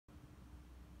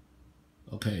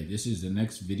Okay, this is the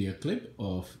next video clip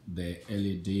of the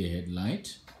LED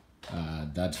headlight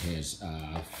that has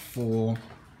 4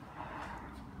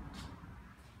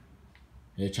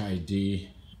 LED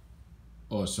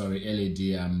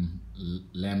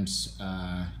lamps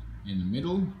in the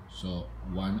middle. So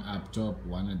one up top,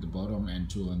 one at the bottom, and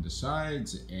 2 on the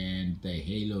sides, and the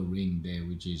halo ring there,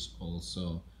 which is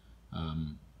also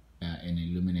an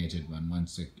illuminated one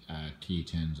once the key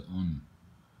turns on.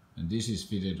 And this is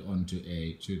fitted onto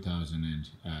a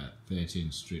 2013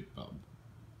 Streetbob.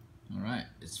 Alright,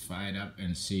 let's fire it up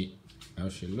and see how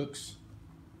she looks.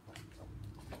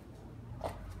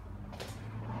 Alright,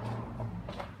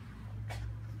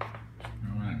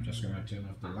 I'm just gonna turn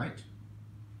off the light.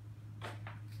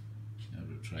 Now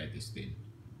we'll try this thing.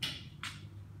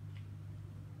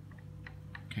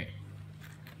 Okay.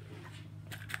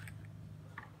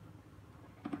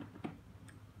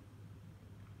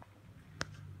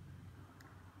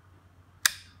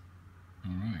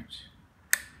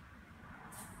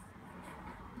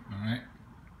 Alright,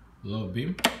 low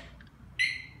beam.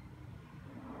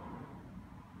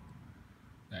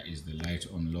 That is the light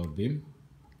on low beam.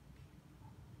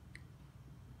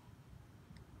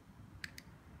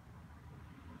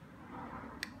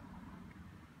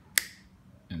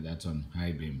 And that's on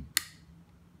high beam.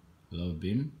 Low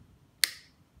beam,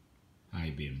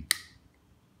 high beam.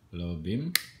 Low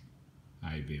beam,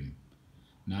 high beam.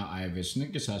 Now I have a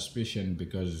sneaky suspicion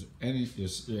because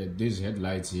these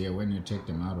headlights here, when you take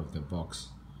them out of the box,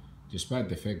 despite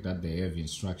the fact that they have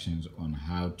instructions on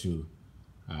how to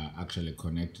actually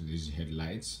connect these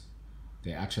headlights,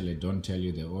 they actually don't tell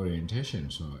you the orientation,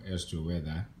 so as to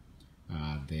whether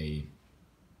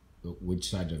which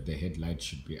side of the headlight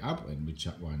should be up and which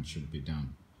one should be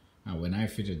down. Now when I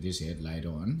fitted this headlight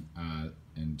on,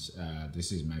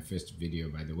 this is my first video,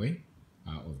 by the way,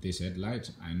 of this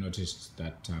headlight, I noticed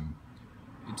that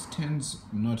it tends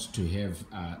not to have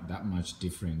that much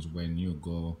difference when you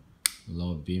go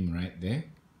low beam right there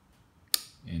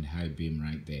and high beam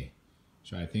right there.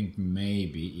 So I think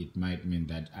maybe it might mean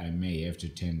that I may have to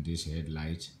turn this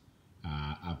headlight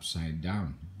upside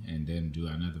down and then do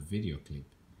another video clip.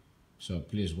 So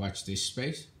please watch this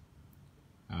space,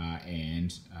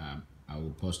 and I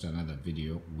will post another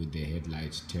video with the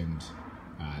headlights turned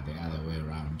the other way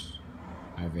around.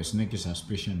 I have a sneaky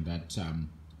suspicion that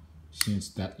since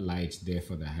that light there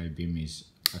for the high beam is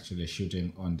actually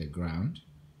shooting on the ground,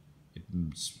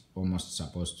 it's almost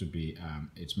supposed to be,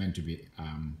 it's meant to be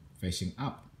facing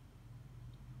up.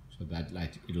 So that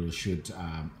light, it will shoot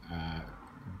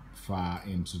far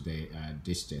into the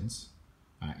distance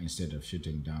instead of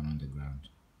shooting down on the ground.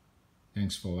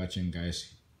 Thanks for watching,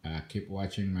 guys. Keep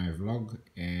watching my vlog,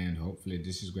 and hopefully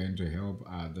this is going to help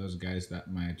those guys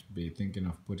that might be thinking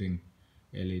of putting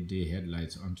LED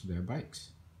headlights onto their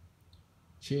bikes.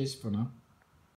 Cheers for now.